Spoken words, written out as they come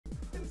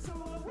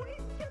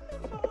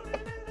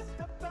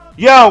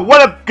Yo,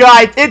 what up,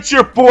 guys? It's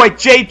your boy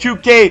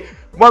J2K,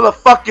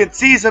 motherfucking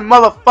seasoned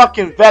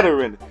motherfucking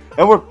veteran.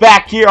 And we're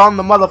back here on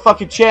the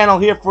motherfucking channel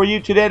here for you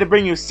today to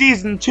bring you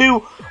Season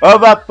 2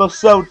 of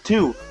Episode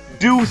 2.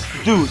 Deuce,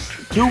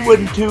 2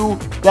 and 2,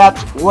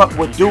 that's what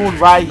we're doing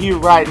right here,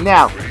 right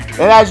now.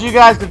 And as you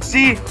guys can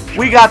see,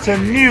 we got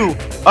some new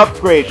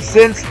upgrades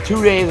since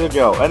 2 days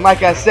ago. And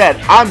like I said,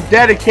 I'm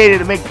dedicated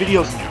to make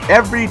videos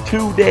every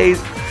 2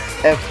 days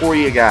and for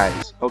you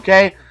guys,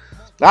 okay?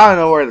 I don't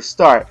know where to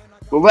start.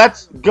 Well,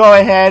 let's go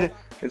ahead,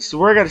 and so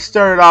we're going to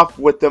start it off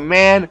with the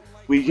man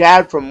we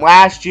had from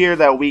last year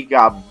that we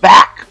got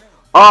back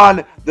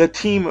on the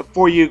team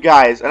for you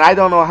guys. And I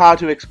don't know how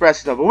to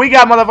express it, but we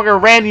got motherfucker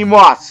Randy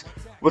Moss.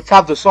 Let's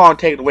have the song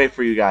taken away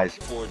for you guys.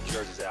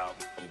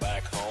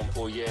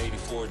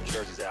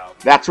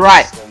 That's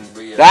right.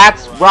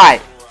 That's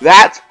right.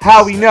 That's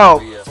how we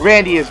know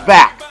Randy is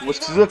back.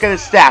 Let's look at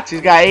his stats.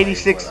 He's got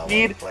 86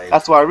 speed.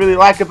 That's what I really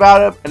like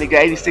about him. And he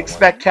got 86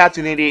 spec cats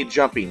and 88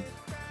 jumping.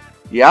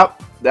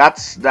 Yep,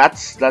 that's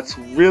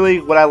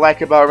really what I like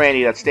about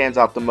Randy that stands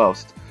out the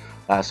most.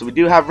 So we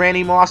do have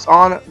Randy Moss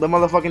on the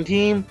motherfucking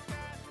team.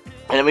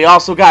 And we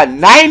also got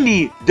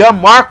 90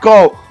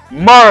 Demarco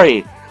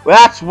Murray. Well,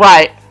 that's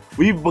right.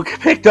 We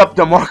picked up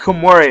Demarco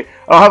Murray.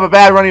 I don't have a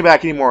bad running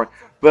back anymore.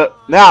 But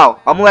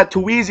now, I'm going to let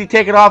Tweezy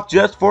take it off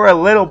just for a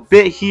little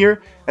bit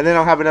here. And then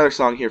I'll have another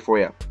song here for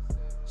you.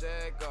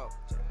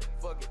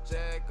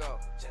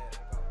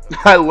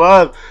 I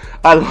love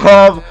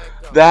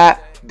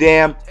that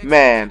damn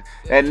man.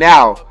 And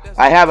now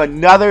I have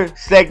another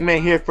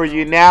segment here for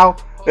you now.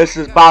 This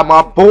is by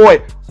my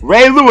boy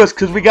Ray Lewis,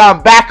 because we got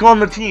him back on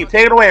the team.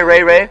 Take it away,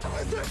 Ray.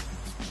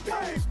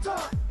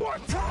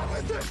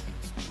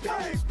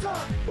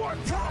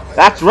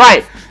 That's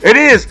right, it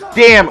is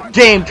damn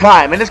game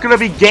time, and it's gonna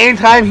be game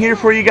time here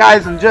for you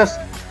guys in just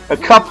a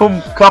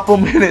couple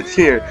minutes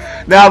here.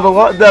 Now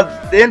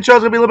the intro's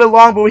gonna be a little bit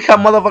long, but we got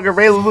motherfucker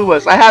Ray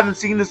Lewis. I haven't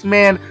seen this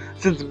man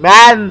since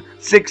Madden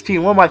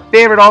 16, one of my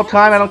favorite all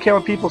time. I don't care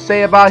what people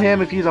say about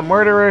him, if he's a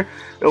murderer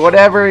or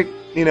whatever,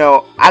 you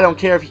know, I don't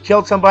care if he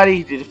killed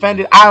somebody, he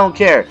defended, I don't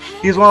care.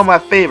 He's one of my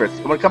favorites.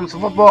 When it comes to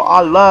football,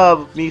 I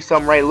love me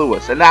some Ray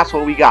Lewis, and that's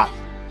what we got.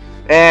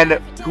 And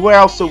where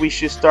else do we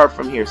should start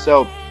from here?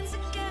 So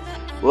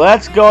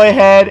let's go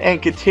ahead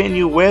and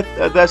continue with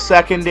the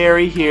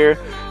secondary here.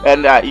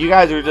 And you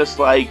guys are just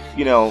like,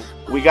 you know,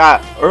 we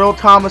got Earl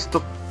Thomas the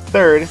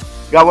third.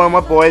 Got one of my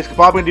boys. Could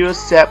probably do a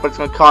set, but it's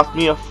going to cost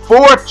me a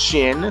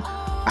fortune.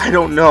 I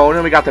don't know. And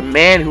then we got the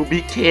man who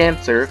beat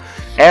cancer,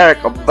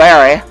 Eric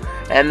Berry.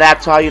 And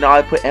that's how, you know,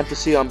 I put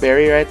emphasis on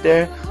Berry right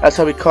there. That's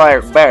how we call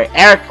Eric Berry.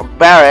 Eric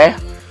Berry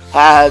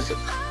has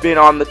been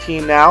on the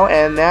team now.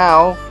 And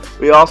now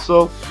we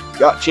also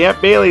got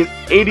Champ Bailey's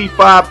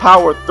 85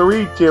 power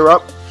 3 tier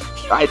up.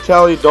 I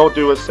tell you, don't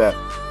do a set.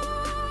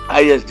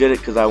 I just did it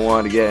because I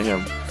wanted to get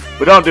him.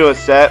 But don't do a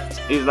set.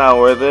 He's not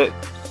worth it.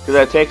 Because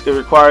that takes the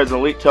requires an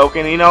elite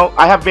token. You know,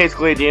 I have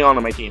basically a deal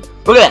on my team.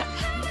 Look at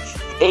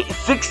that.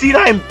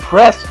 69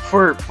 press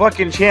for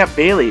fucking Champ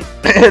Bailey.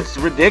 It's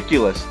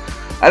ridiculous.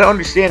 I don't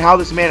understand how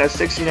this man has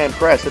 69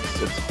 press.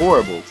 It's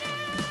horrible.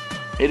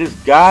 It is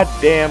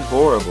goddamn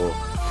horrible.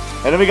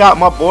 And then we got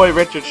my boy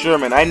Richard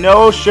Sherman. I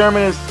know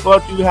Sherman is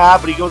what you have,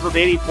 but he goes with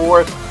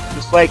 84,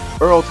 just like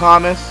Earl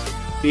Thomas.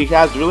 He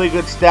has really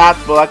good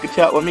stats, but I could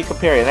tell. Let me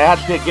compare it. I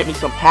had to get me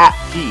some Pat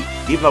P,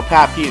 even though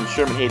Pat P and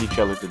Sherman hate each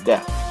other to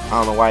death. I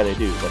don't know why they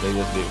do, but they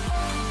just do.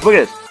 Look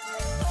at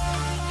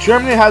this.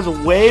 Sherman has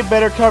way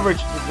better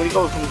coverage when he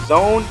goes from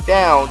zone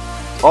down,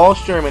 all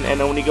Sherman, and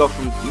then when he goes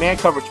from man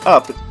coverage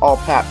up, it's all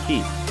Pat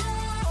P.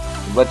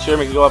 But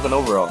Sherman can go up in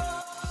overall.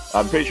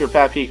 I'm pretty sure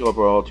Pat P can go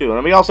overall too. And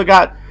then we also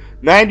got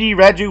 90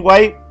 Reggie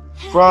White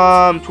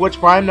from Twitch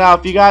Prime. Now,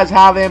 if you guys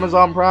have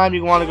Amazon Prime,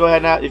 you want to go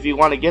ahead and, if you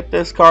want to get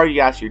this card, you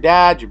ask your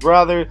dad, your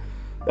brother,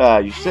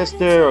 your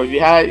sister, or if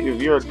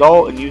you're an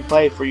adult and you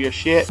play for your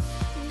shit.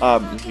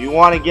 If you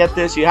want to get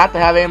this, you have to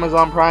have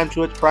Amazon Prime.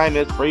 Twitch Prime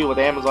is free with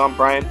Amazon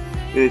Prime.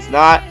 It's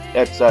not.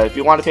 It's if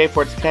you want to pay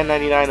for it, it's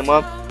 $10.99 a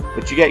month.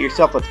 But you get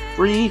yourself a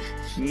free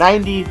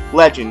 90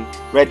 Legend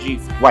Reggie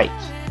White.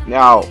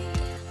 Now,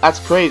 that's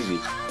crazy.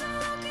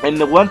 And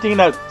the one thing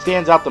that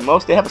stands out the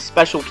most, they have a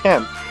special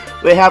chem.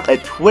 They have a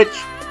Twitch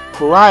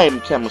Prime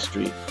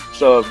chemistry.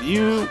 So if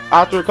you,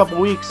 after a couple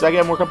weeks, I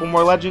get a couple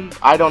more legends,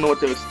 I don't know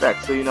what to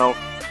expect. So, you know,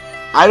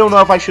 I don't know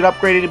if I should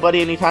upgrade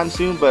anybody anytime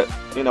soon, but,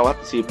 you know, we'll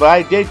have to see. But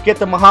I did get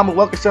the Muhammad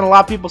Wilkerson. A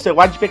lot of people say,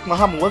 why'd you pick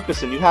Muhammad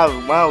Wilkerson? You have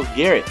Myles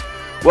Garrett.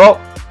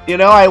 Well, you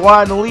know, I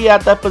wanted to lead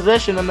at that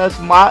position, and this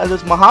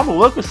Muhammad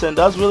Wilkerson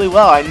does really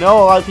well. I know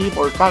a lot of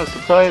people are kind of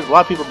surprised. A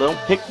lot of people don't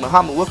pick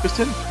Muhammad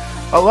Wilkerson.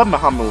 I love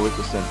Muhammad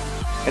Wilkerson,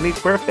 and he's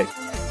perfect.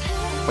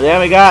 And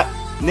then we got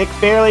Nick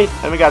Fairley,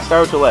 and we got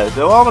Star Tellez.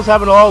 They'll almost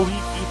have an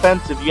all-elite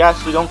defense. If you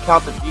actually don't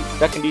count the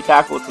second D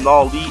tackle, it's an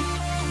all-elite.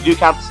 If you do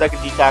count the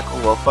second D tackle,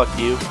 well, fuck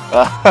you.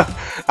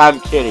 I'm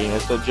kidding.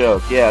 It's a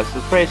joke. Yeah,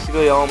 it's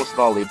basically almost an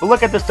all-elite. But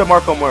look at this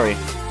DeMarco Murray.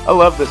 I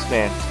love this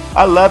man.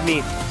 I love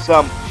me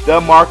some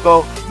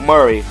DeMarco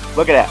Murray.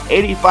 Look at that.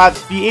 85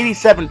 speed,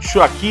 87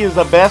 truck. He is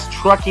the best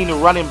trucking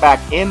running back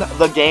in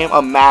the game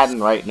of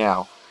Madden right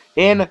now.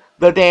 In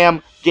the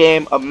damn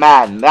game of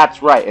Madden.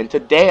 That's right. And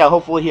today,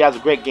 hopefully, he has a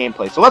great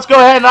gameplay. So let's go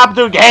ahead and hop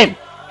into the game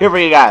here for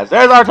you guys.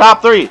 There's our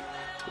top 3.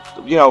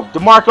 You know,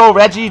 Demarco,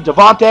 Reggie,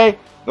 Devontae.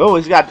 Oh,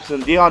 he's got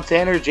some Deion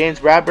Sanders, James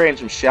Bradbury, and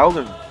some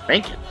Sheldon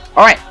Rankins.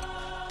 Alright.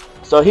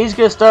 So he's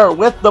going to start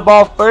with the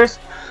ball first.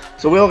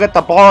 So we'll get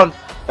the ball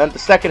in the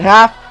second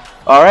half.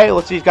 Alright,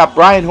 let's see. He's got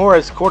Brian Hoare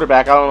as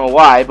quarterback. I don't know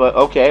why, but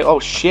okay. Oh,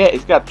 shit.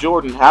 He's got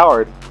Jordan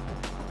Howard.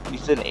 He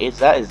said, is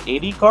that his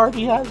 80 card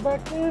he has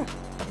back there?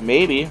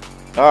 Maybe.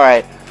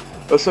 Alright.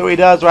 Let's see what he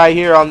does right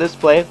here on this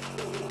play.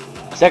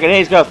 Second A,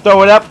 he's going to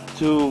throw it up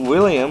to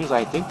Williams.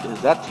 I think,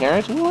 is that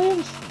Terrence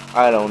Williams?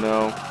 I don't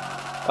know.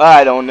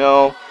 I don't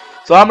know.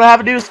 So I'm going to have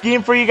to do a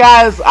scheme for you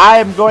guys. I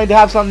am going to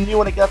have something new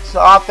when it gets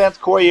to offense.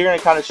 Cory, you're going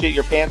to kind of shit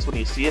your pants when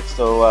you see it,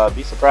 so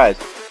be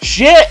surprised.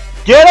 Shit!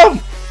 Get him!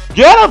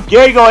 Get him!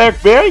 There you go,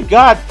 Eric Berry.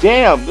 God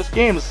damn. This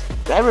game's,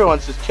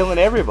 everyone's just killing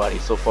everybody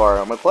so far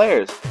on my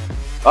players.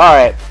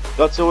 Alright.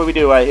 Let's see what we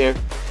do right here.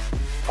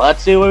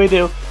 Let's see what we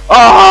do.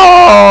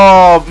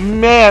 Oh,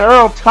 man.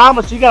 Earl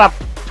Thomas, you got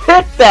to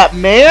pick that,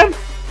 man.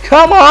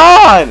 Come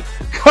on.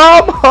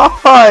 Come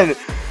on.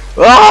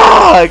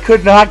 Ah, I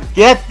could not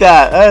get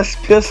that. That's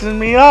pissing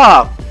me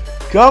off.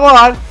 Come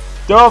on.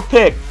 Throw a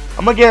pick.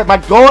 I'm going to get my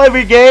goal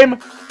every game.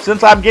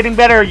 Since I'm getting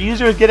better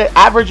users, get an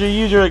average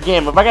user a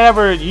game. If I can have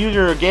a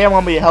user a game, I'm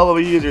going to be a hell of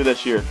a user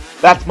this year.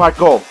 That's my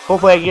goal.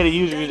 Hopefully I can get a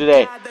user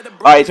today.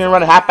 Alright, he's going to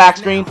run a halfback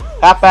screen.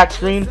 Halfback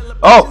screen.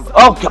 Oh,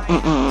 God.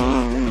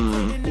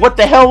 What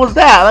the hell was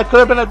that? That could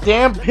have been a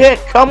damn pick.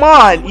 Come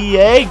on,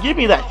 EA. Give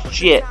me that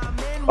shit.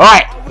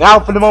 Alright, now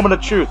for the moment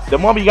of truth. The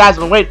moment you guys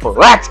have been waiting for.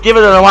 Let's give it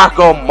to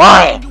Demarco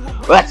Murray.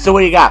 Let's see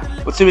what you got.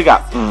 Let's see what you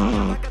got.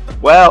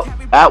 Well,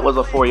 that was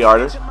a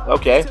 4-yarder.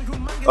 Okay.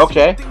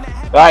 Okay.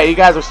 Alright, you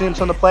guys are seeing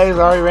some of the plays I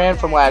already ran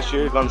from last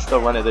year. You're going to still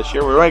run it this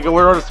year. We're going to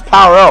go to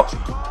Power O.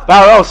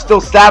 Power O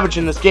still savage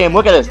in this game.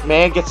 Look at this,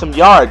 man. Get some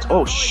yards.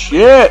 Oh,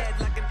 shit.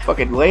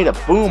 Fucking laid a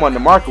boom on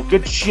Demarco.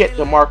 Good shit,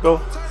 Demarco.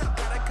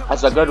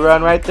 That's a good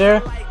run right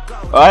there.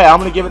 Alright, I'm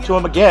going to give it to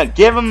him again.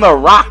 Give him the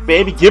rock,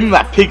 baby. Give him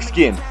that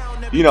pigskin.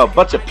 You know,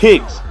 bunch of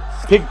pigs.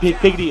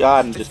 Piggity.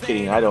 I'm just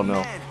kidding. I don't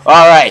know.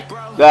 Alright.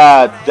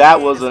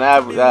 That was an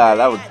average.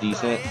 That was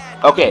decent.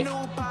 Okay.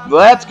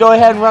 Let's go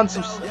ahead and run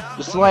some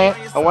slant.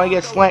 I want to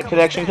get slant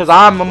connection because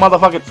I'm a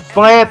motherfucking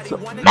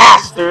slant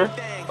master.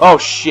 Oh,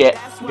 shit.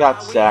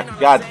 Got sacked.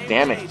 God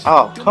damn it.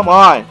 Oh, come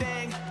on.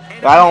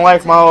 I don't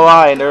like my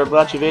O-line. They're a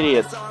bunch of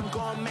idiots.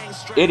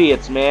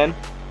 Idiots, man.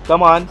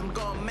 Come on.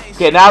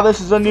 Okay, now this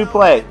is a new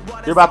play.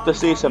 You're about to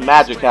see some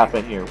magic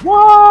happen here.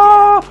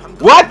 What?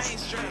 What?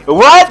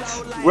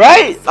 What?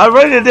 Right? I'm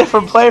running a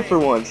different play for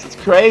once. It's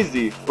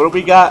crazy. What do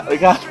we got? We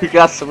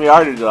got some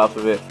yardage off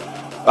of it.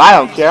 I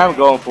don't care. I'm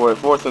going for it.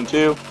 4th and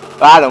 2.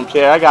 I don't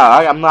care.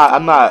 I'm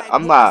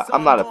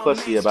not a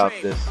pussy about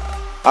this.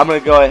 I'm gonna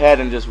go ahead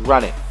and just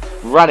run it.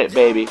 Run it,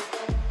 baby.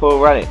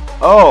 Run it.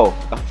 Oh,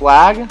 a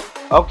flag?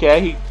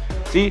 Okay.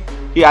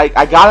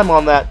 I got him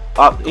on that.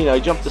 You know,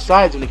 he jumped the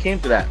sides when he came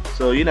to that.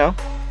 So you know,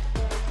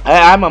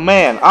 I'm a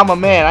man. I'm a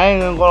man. I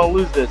ain't gonna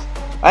lose this.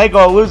 I ain't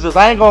gonna lose this.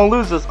 I ain't gonna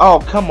lose this. Oh,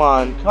 come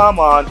on. Come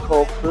on,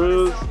 Colt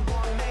Cruz.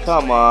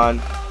 Come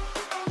on.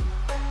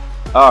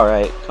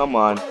 Alright, come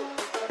on.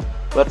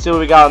 Let's see what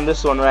we got on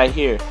this one right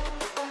here.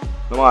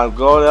 Come on,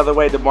 go the other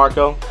way,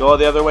 Demarco. Go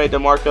the other way,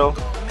 Demarco.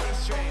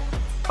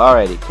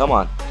 Alrighty, come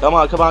on. Come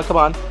on, come on, come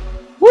on.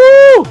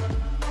 Woo!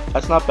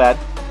 That's not bad.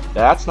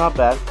 That's not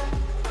bad.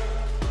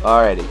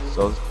 Alrighty,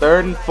 so 3rd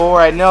and 4.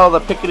 I know the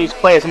pick of these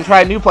plays. I'm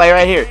trying a new play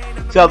right here.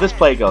 See how this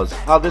play goes.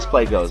 How this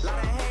play goes.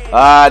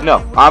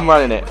 No, I'm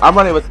running it. I'm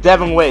running with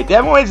Devin Wade.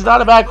 Devin Wade's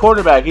not a bad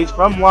quarterback. He's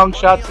from Long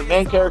Shots, the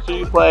main character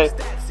you play.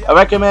 I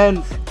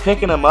recommend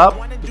picking him up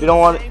if you don't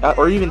want,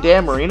 or even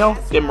Dan Marino.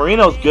 Dan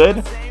Marino's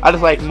good. I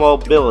just like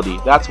mobility.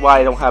 That's why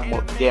I don't have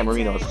Dan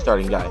Marino as a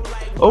starting guy.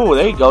 Oh,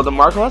 there you go,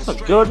 Demarco. That's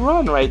a good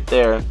run right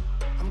there.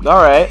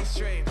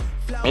 Alright.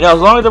 You know, as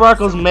long as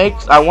Demarco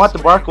makes, I want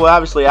Demarco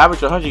obviously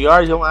average 100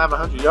 yards. He won't have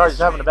 100 yards. He's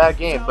having a bad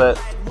game, but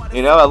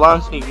you know, as long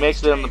as he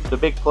makes it in the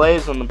big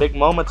plays and the big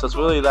moments, that's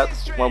what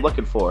I'm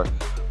looking for.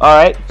 All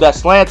right, the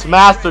slants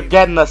master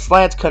getting the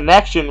slants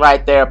connection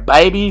right there,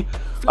 baby.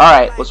 All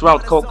right, let's run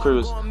with Colt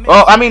Cruz.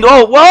 Oh, I mean,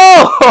 oh,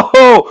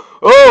 whoa,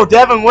 oh,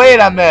 Devin Wade,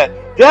 I meant.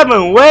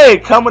 Devin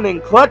Wade coming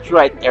in clutch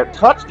right there,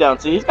 touchdown.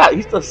 See, he's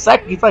the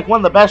second. He's like one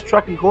of the best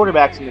trucking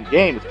quarterbacks in the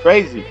game. It's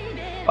crazy.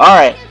 All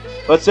right,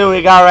 let's see what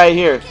we got right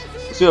here.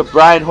 Let's see what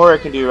Brian Hoare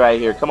can do right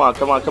here. Come on,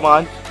 come on, come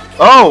on.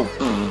 Oh,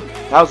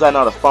 how's that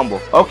not a fumble?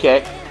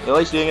 Okay, at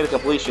least he didn't get a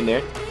completion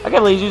there. I can't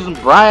believe he's using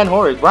Brian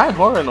Hoare. Is Brian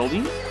Hoare an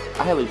elite?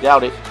 I highly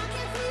doubt it.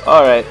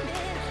 All right.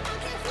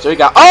 So we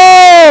got,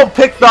 oh,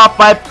 picked off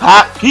by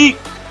Pat Pete.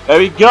 There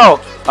we go.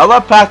 I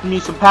love me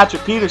some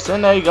Patrick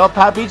Peterson. There you go.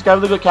 Pat Pete's got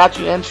a really good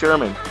catchy and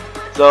Sherman.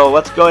 So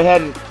let's go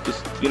ahead and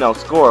just, you know,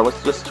 score.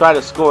 Let's just try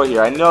to score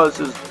here. I know this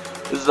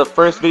is the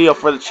first video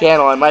for the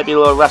channel. I might be a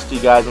little rusty,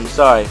 guys. I'm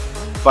sorry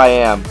if I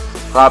am.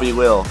 Probably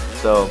will.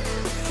 So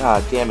Ah,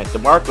 damn it.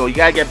 Demarco, you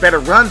gotta get better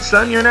runs,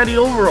 son. You're 90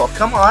 overall.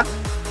 Come on.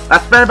 I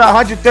spent about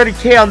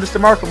 130K on this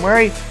Demarco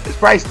Murray. His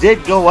price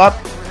did go up,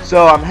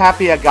 so I'm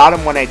happy I got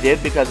him when I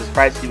did because his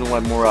price even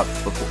went more up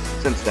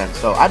since then.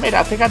 So I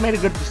think I made a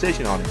good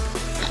decision on it.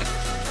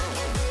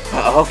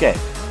 Okay.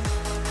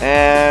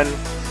 And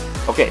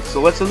okay,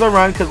 so let's do the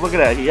run because look at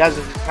that. He has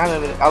kind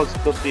of I was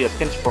supposed to be a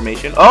pinch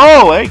formation.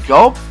 Oh, there you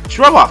go.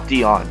 Shrub off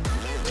Dion.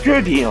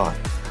 Screw Dion.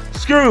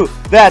 Screw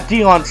that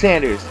Deion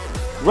Sanders.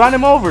 Run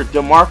him over,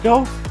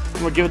 Demarco. I'm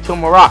gonna give it to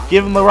him a rock.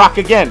 Give him the rock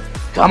again.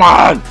 Come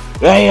on.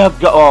 There you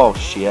go. Oh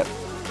shit.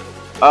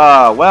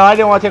 Well, I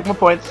didn't want to take my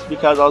points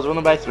because I was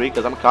winning by 3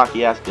 because I'm a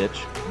cocky ass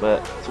bitch.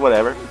 But it's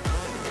whatever.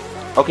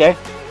 Okay.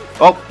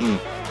 Oh,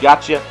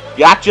 gotcha.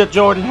 Gotcha,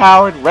 Jordan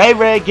Howard.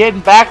 Ray getting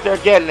back there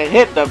again and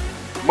hitting the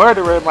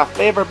murderer, my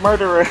favorite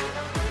murderer.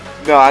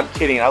 No, I'm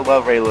kidding. I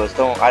love Ray Lewis.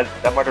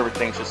 That murderer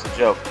thing's just a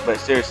joke. But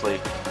seriously,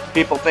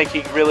 people think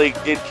he really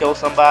did kill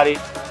somebody.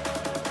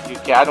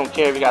 I don't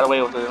care if you got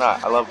away with it or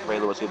not. I love Ray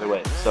Lewis either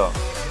way. So,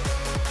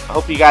 I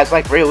hope you guys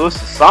like Ray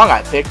Lewis' song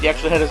I picked. He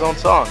actually had his own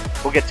song.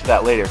 We'll get to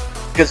that later.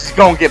 Because it's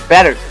going to get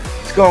better.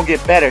 It's going to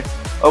get better.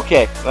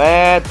 Okay,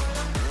 let's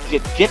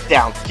get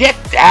down. Get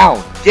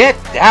down. Get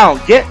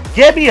down.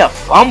 Give me a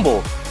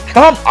fumble.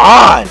 Come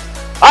on.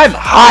 I'm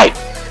hyped.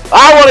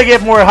 I want to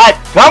get more hype.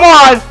 Come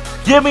on.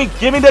 Give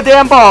me the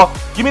damn ball.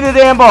 Give me the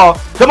damn ball.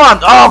 Come on.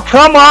 Oh,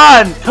 come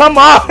on. Come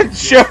on,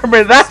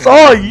 Sherman. That's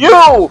all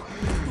you.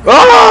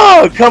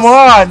 Oh, come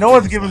on. No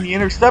one's giving me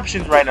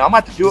interceptions right now. I'm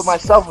about to do it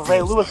myself with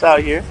Ray Lewis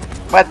out here.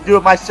 I'm about to do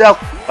it myself.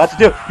 I'm about to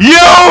do it.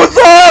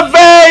 User,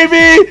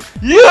 baby.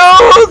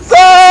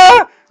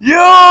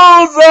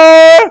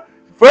 User.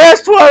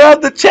 First one on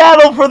the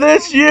channel for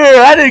this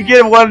year. I didn't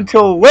get one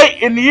until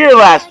late in the year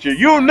last year.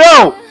 You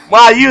know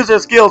my user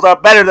skills are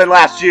better than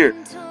last year.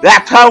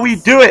 That's how we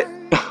do it.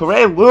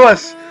 Ray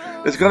Lewis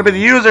is going to be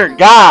the user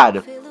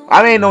god.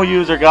 I ain't no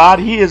user god.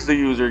 He is the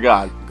user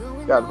god.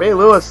 God, Ray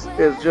Lewis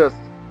is just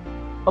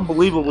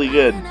unbelievably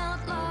good.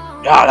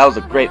 God, that was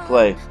a great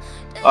play.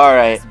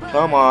 Alright,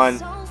 come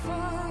on.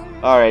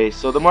 Alright,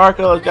 so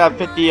Demarco has got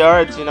 50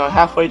 yards, you know,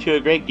 halfway to a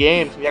great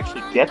game if he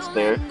actually gets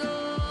there.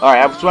 Alright,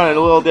 I was running a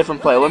little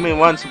different play. Let me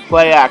run some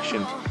play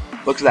action.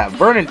 Look at that.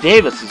 Vernon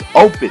Davis is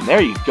open.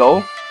 There you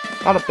go.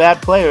 Not a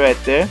bad play right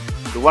there.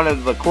 One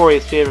of the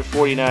Cory's favorite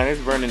 49ers,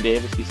 Vernon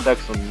Davis. He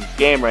sucks in this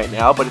game right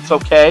now, but it's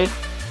okay.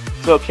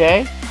 It's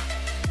okay.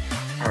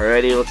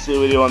 Alrighty, let's see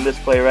what we do on this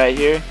play right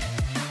here.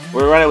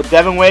 We're running with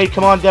Devin Wade.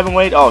 Come on, Devin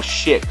Wade. Oh,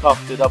 shit.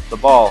 Cuffed it up the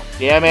ball.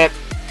 Damn it.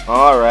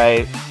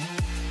 Alright.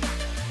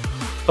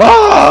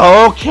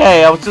 Oh,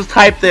 okay. I was just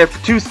hyped there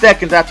for 2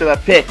 seconds after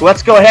that pick.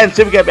 Let's go ahead and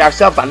see if we get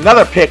ourselves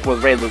another pick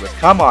with Ray Lewis.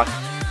 Come on.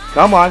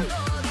 Come on.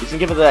 He's going to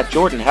give it to that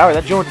Jordan Howard.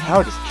 That Jordan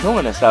Howard is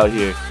killing us out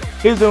here.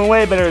 He's doing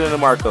way better than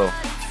Demarco.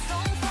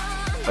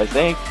 I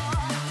think.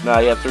 No,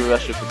 he had 3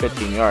 rushes for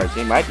 15 yards.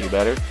 He might do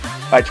better.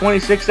 By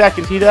 26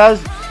 seconds, he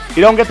does. He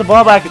don't get the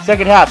ball back in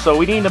second half, so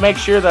we need to make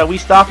sure that we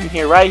stop him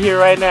here,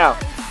 right now.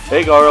 There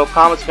you go, Earl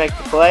Thomas make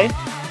the play.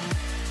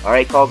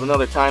 Alright, calls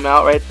another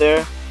timeout right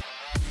there.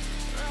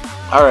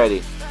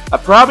 Alrighty.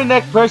 Probably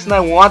next person I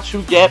want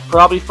to get,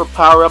 probably for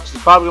power-ups, is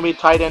probably going to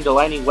be tight end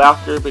Delaney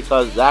Walker,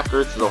 because Zach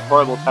Ertz is a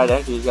horrible tight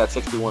end, because he's got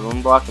 61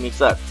 run block, and he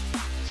sucks.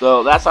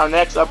 So that's our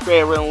next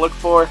upgrade we're going to look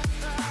for.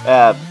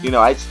 You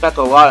know, I spent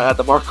a lot at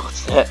the Demarco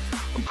set.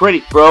 I'm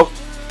pretty broke.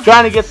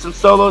 Trying to get some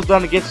solos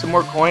done to get some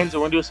more coins,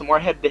 and we're going to do some more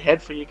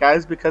head-to-head for you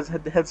guys, because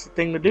head-to-head's the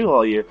thing to do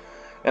all year.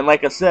 And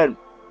like I said,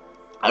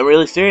 I'm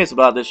really serious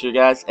about this year,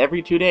 guys.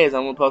 Every 2 days,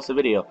 I'm going to post a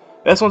video.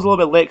 This one's a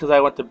little bit late because I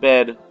went to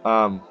bed.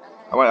 I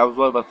was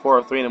up about 4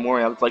 or 3 in the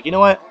morning. I was like, you know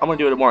what? I'm going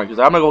to do it tomorrow, because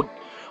I'm going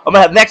to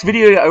have next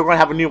video, we're going to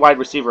have a new wide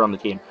receiver on the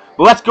team.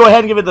 But let's go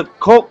ahead and give it to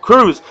Colt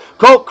Cruz.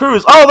 Colt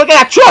Cruz. Oh, look at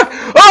that truck.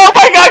 Oh,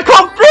 my God,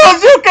 Colt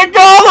Cruz. You can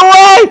go all the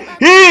way.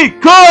 He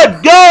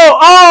could go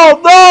all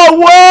the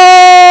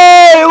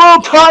way. A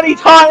little tiny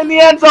in the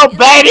end zone,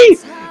 baby.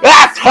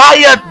 That's how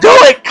you do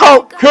it,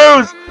 Colt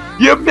Cruz.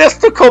 You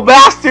mystical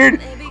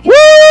bastard. Woo!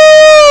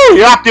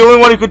 You're not the only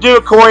one who could do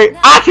it, Cory.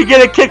 I could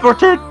get a kick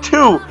return,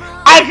 too.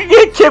 I could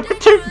get a kick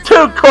return,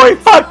 too, Cory.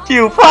 Fuck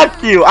you.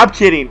 Fuck you. I'm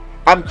kidding.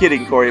 I'm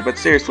kidding, Cory. But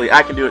seriously,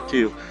 I can do it,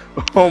 too.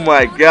 Oh,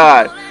 my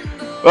God.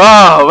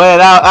 Oh, man,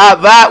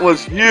 that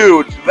was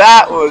huge.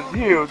 That was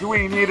huge.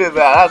 We needed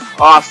that.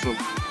 That's awesome.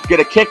 Get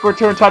a kick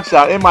return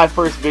touchdown in my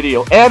first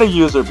video and a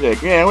user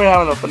pick. Man, we're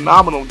having a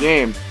phenomenal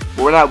game.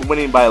 But we're not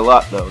winning by a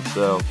lot, though,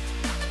 so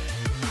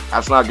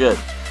that's not good.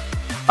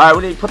 Alright,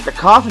 we need to put the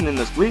coffin in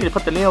this. We need to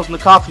put the nails in the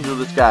coffin to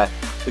this guy.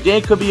 The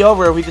game could be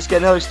over if we just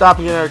get another stop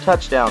and get another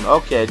touchdown.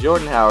 Okay,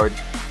 Jordan Howard.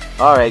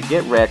 Alright,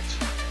 get wrecked.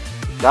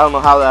 I don't know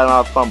how that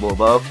not fumble,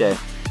 but okay.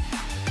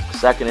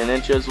 2nd and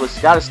inches.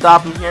 We've got to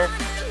stop him here.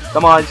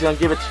 Come on, he's going to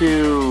give it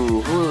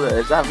to...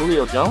 Is that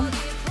Julio Jones?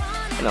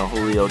 I know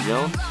Julio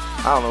Jones.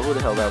 I don't know who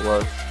the hell that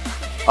was.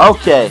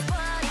 Okay.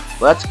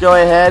 Let's go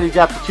ahead. He's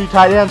got the 2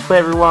 tight ends. Play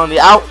everyone on the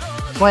out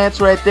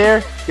slants right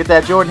there. Get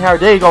that Jordan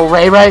Howard. There you go,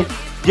 Ray.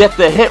 Get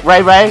the hit,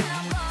 Ray.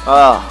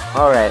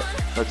 Alright.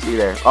 Let's see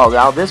there. Oh,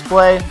 now this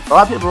play. A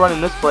lot of people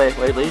running this play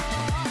lately.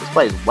 This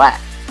play is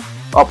whack.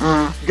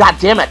 Oh, god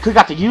damn it. Could've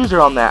got the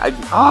user on that.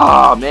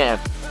 Oh, man.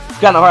 It's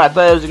kind of hard. I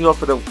thought I was going to go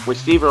for the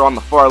receiver on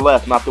the far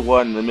left, not the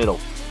one in the middle.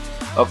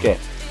 Okay.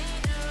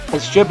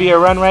 This should be a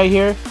run right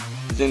here.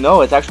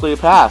 No, it's actually a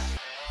pass.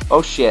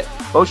 Oh, shit.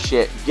 Oh,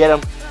 shit. Get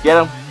him.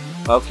 Get him.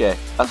 Okay.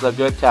 That's a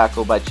good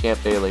tackle by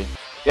Champ Bailey.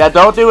 Yeah,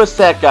 don't do a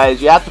set,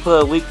 guys. You have to put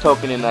a leak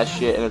token in that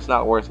shit, and it's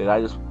not worth it.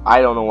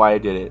 I don't know why I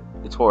did it.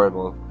 It's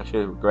horrible. I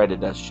should have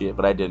regretted that shit,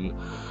 but I didn't.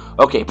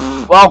 Okay.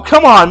 Oh,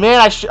 come on,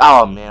 man.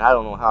 Oh, man. I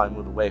don't know how I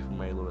moved away from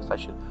Ray Lewis.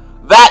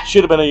 That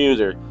should have been a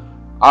user.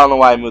 I don't know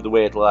why I moved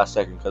away at the last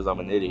second, because I'm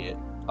an idiot.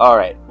 All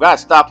right. We got to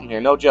stop him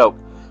here. No joke.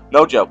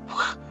 No joke.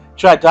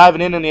 Try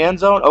diving in the end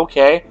zone?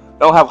 Okay.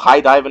 Don't have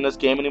high dive in this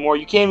game anymore.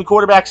 You can't even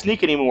quarterback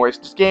sneak anymore. It's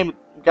this game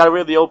got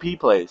rid of the OP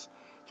plays.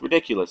 It's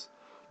ridiculous.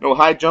 No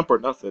high jump or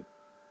nothing.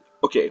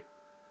 Okay.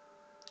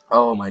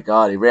 Oh my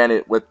god, he ran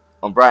it with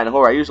on Brian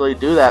Hoare. I usually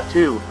do that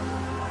too.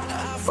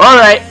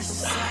 Alright.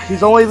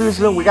 He's only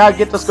losing. We gotta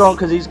get this going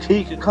because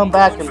he can come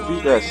back and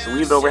beat us.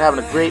 Even though we're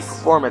having a great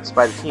performance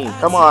by the team.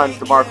 Come on,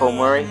 Demarco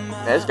Murray.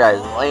 Man, this guy's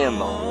laying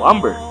the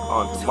lumber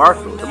on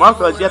Demarco.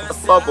 Demarco has yet to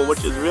fumble,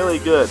 which is really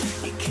good.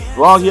 As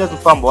long as he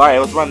doesn't fumble. Alright,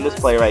 let's run this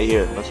play right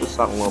here. Let's just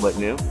something a little bit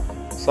new.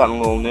 Something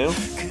a little new.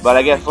 But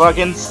I get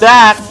fucking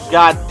sacked.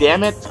 God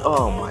damn it.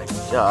 Oh my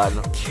god.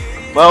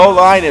 My whole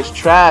line is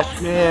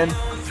trash, man.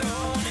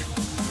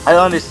 I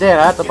don't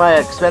understand. I have to buy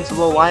an expensive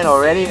little line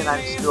already, and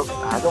I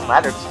don't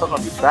matter. It's still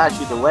gonna be trash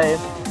either way.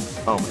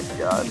 Oh my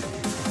god.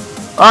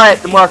 Alright,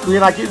 DeMarco, you're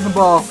not getting the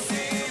ball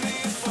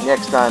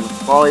next time.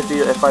 Only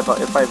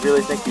if I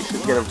really think you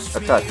should get a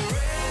touch.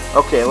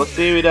 Okay, let's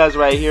see what he does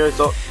right here.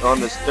 So on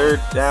this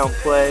third down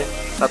play.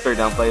 Not third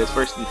down play, it's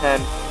 1st and 10.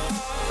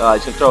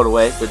 He's gonna throw it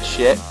away. Good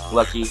shit.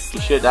 Lucky. He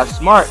should. That's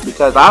smart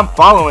because I'm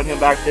following him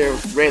back there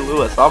with Ray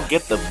Lewis. I'll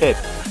get the pick.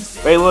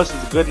 Ray Lewis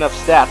is good enough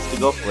stats to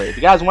go for it. If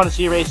you guys want to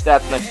see Ray's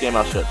stats next game,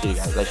 I'll show it to you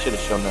guys. I should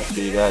have shown that to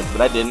you guys,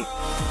 but I didn't.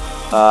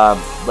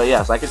 But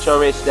yes, I can show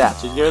Ray's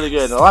stats. He's really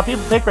good. And a lot of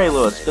people pick Ray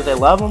Lewis because they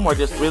love him or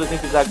just really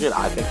think he's that good.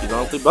 I think he's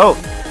honestly both.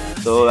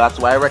 So that's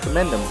why I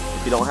recommend him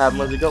if you don't have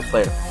him as a GOAT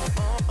player.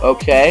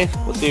 Okay,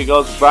 let's see who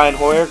goes with Brian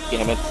Hoyer.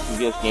 Damn it, he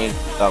just gained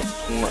about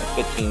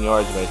 15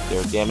 yards right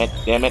there. Damn it,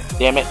 damn it,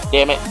 damn it,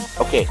 damn it.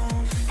 Okay,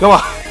 come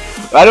on.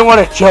 I don't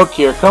want to choke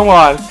here. Come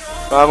on.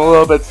 I'm a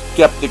little bit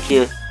skeptic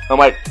here. I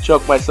might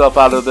choke myself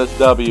out of this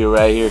W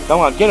right here. Come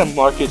on, get him,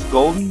 Marcus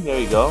Golden. There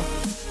you go.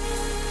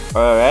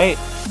 Alright.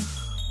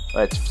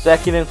 Alright,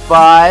 2nd and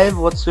 5.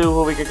 Let's see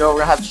who we can go. We're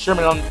going to have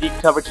Sherman on the deep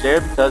coverage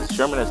there because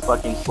Sherman is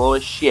fucking slow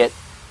as shit.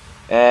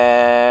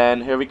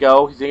 And here we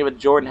go. He's going to give it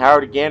to Jordan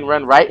Howard again.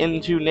 Run right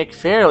into Nick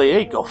Fairley. There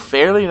you go.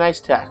 Fairley,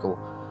 nice tackle.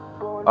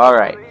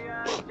 Alright.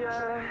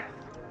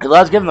 He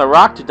loves giving the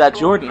rock to that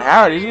Jordan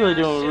Howard. He's really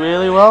doing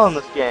really well in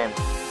this game.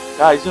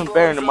 God, he's doing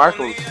better than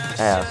DeMarco's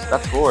ass.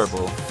 That's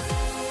horrible.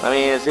 I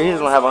mean, he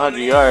doesn't have 100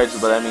 yards,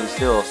 but I mean,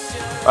 still.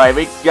 Alright,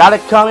 we gotta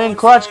come in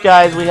clutch,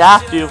 guys. We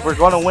have to if we're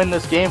going to win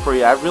this game for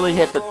you. I really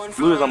hit to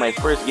lose on my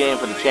first game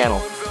for the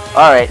channel.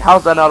 Alright,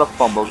 how's that not a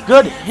fumble?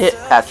 Good hit,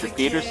 Patrick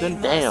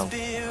Peterson. Damn.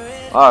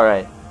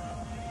 Alright.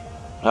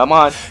 Come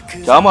on.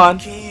 Come on.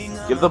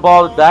 Give the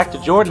ball back to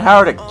Jordan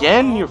Howard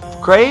again? You're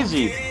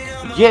crazy.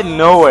 You're getting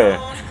nowhere.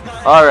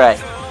 Alright.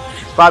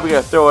 He's probably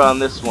going to throw it on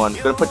this one.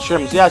 Going to put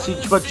Sherman. Yeah,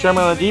 see, you put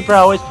Sherman on the deep route.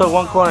 I always put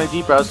one corner on the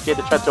deep route. I was scared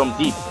to try to throw him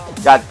deep.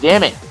 God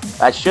damn it.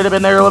 I should have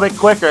been there a little bit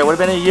quicker. It would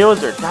have been a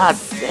user. God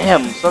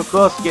damn. So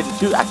close to getting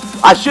 2.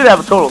 I should have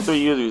a total of 3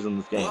 users in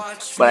this game.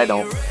 But I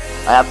don't.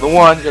 I have the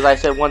 1 because I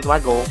said 1's my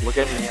goal. Look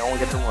at me. I only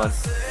get the 1.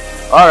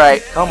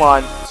 Alright, come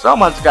on.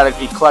 Someone's got to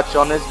be clutch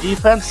on this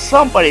defense.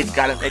 Somebody's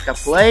got to make a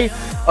play.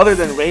 Other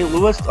than Ray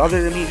Lewis,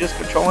 other than me just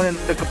controlling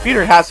it. The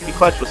computer has to be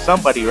clutch with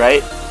somebody,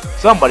 right?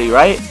 Somebody,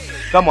 right?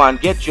 Come on,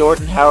 get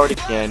Jordan Howard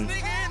again.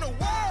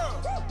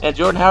 And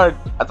Jordan Howard,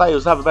 I thought he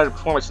was having a better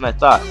performance than I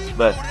thought.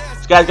 But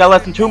this guy's got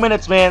less than 2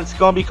 minutes, man. It's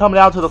going to be coming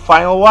down to the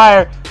final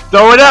wire.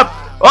 Throw it up.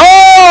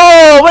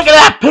 Oh, look at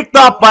that. Picked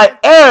up by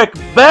Eric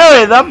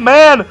Berry, the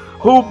man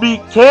who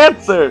beat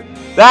cancer.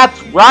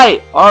 That's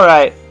right. All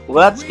right.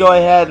 Let's go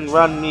ahead and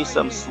run me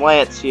some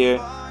slants here.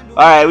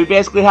 Alright, we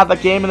basically have the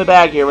game in the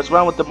bag here. Let's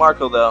run with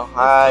DeMarco, though.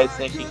 I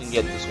think he can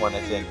get this one, I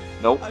think.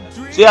 Nope.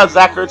 See how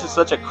Zach Ertz is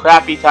such a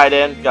crappy tight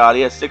end? God,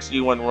 he has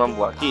 61 run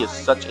block. He is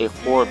such a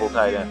horrible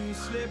tight end.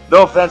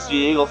 No offense to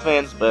you Eagle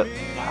fans, but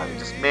God,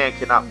 this man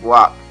cannot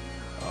block.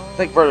 I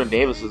think Vernon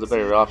Davis is a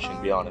better option,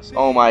 to be honest.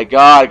 Oh my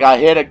god, I got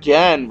hit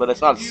again, but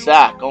it's not a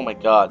sack. Oh my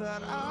god.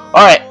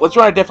 Alright, let's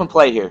run a different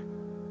play here.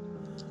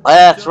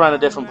 Let's run a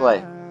different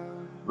play.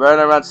 We're going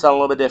to run something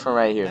a little bit different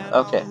right here.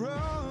 Okay.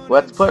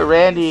 Let's put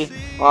Randy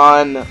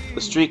on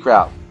the streak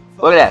route.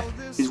 Look at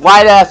that. He's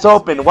wide ass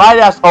open. Wide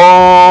ass.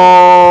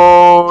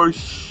 Oh,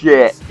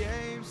 shit.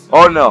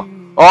 Oh, no.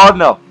 Oh,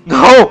 no.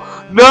 No.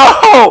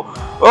 No.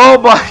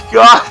 Oh, my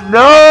God. No.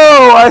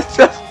 I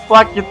just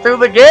fucking threw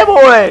the game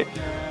away.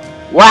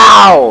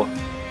 Wow.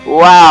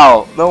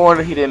 Wow. No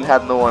wonder he didn't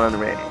have no one on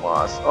Randy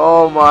Moss.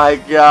 Oh, my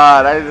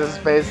God. I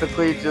just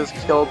basically just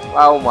killed.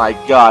 Oh, my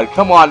God.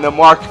 Come on,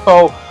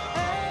 DeMarco.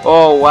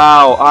 Oh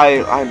wow,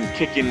 I'm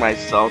kicking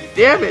myself.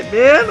 Damn it,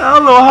 man! I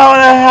don't know how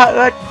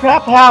that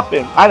crap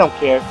happened. I don't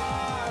care.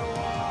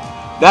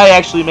 That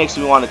actually makes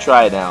me want to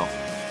try it now.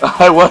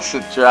 I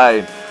wasn't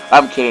trying.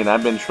 I'm kidding.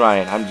 I've been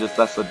trying.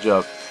 That's a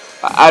joke.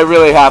 I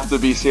really have to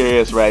be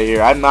serious right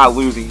here. I'm not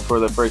losing for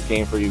the first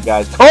game for you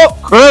guys.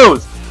 Colt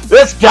Cruz!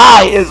 This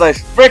guy is a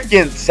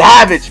freaking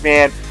savage,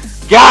 man.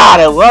 God,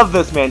 I love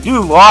this man.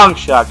 Dude, long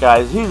shot,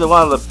 guys. He's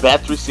one of the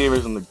best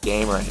receivers in the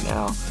game right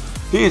now.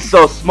 He is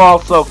so small,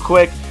 so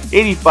quick.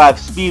 85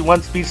 speed,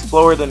 1 speed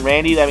slower than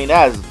Randy. I mean,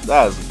 that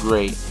is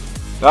great.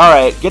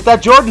 Alright, get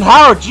that Jordan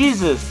Howard,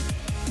 Jesus.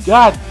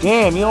 God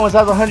damn, he almost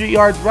has 100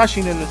 yards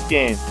rushing in this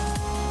game.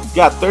 He's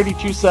got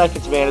 32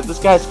 seconds, man. If this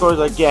guy scores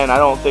again, I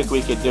don't think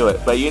we could do it.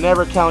 But you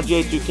never count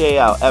J2K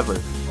out, ever.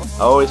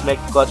 I always make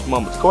the clutch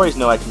moments. Cory's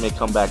know I can make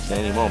comebacks at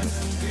any moment.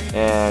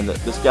 And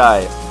this guy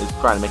is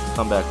trying to make a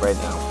comeback right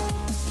now.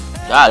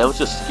 God, it was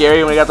just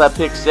scary when he got that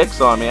pick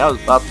 6 on me. I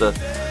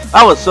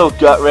was so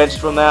gut-wrenched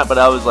from that, but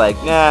I was like,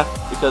 nah,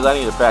 because I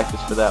need to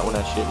practice for that when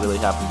that shit really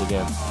happens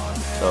again.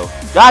 So,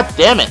 god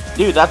damn it.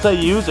 Dude, that's a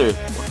user.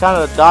 What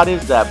kind of dot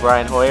is that,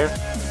 Brian Hoyer?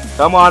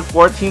 Come on,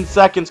 14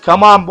 seconds.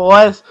 Come on,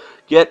 boys.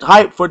 Get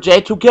hyped for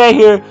J2K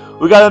here.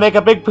 We gotta make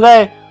a big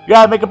play. We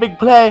gotta make a big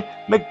play.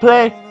 Big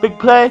play. Big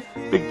play.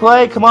 Big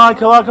play. Come on,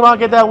 come on, come on.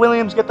 Get that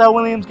Williams. Get that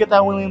Williams. Get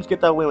that Williams.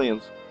 Get that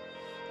Williams.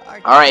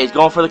 Alright, he's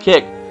going for the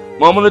kick.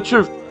 Moment of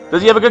truth.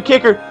 Does he have a good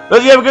kicker?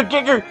 Does he have a good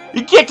kicker?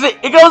 He kicks it.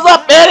 It goes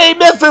up, and he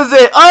misses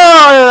it.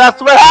 Oh,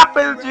 that's what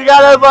happens. You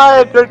gotta buy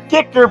a good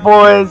kicker,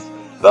 boys.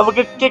 If you have a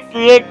good kicker,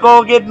 you ain't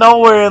gonna get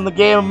nowhere in the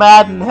game of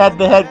Madden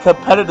head-to-head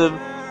competitive.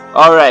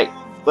 Alright,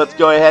 let's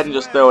go ahead and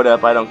just throw it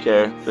up. I don't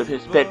care. If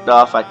it's picked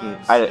off, I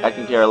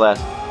can care less.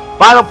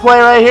 Final play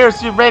right here.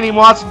 See if Randy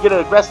wants to get an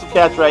aggressive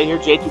catch right here.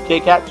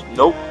 J2K catch.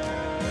 Nope.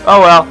 Oh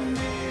well.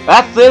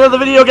 That's the end of the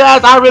video,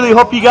 guys. I really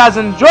hope you guys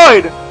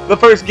enjoyed the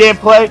first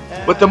gameplay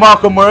with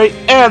Demarco Murray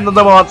and the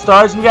 #1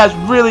 stars. If you guys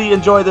really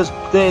enjoyed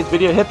today's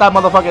video, hit that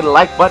motherfucking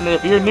like button. And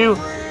if you're new,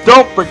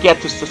 don't forget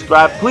to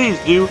subscribe. Please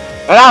do.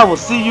 And I will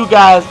see you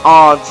guys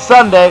on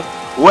Sunday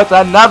with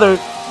another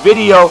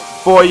video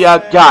for you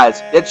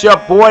guys. It's your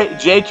boy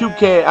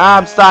J2K.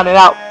 I'm signing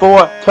out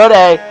for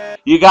today.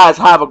 You guys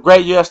have a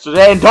great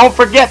yesterday. And don't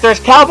forget, there's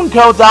Calvin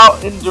codes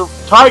out in the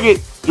Target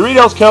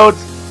Doritos codes.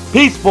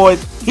 Peace,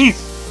 boys.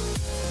 Peace.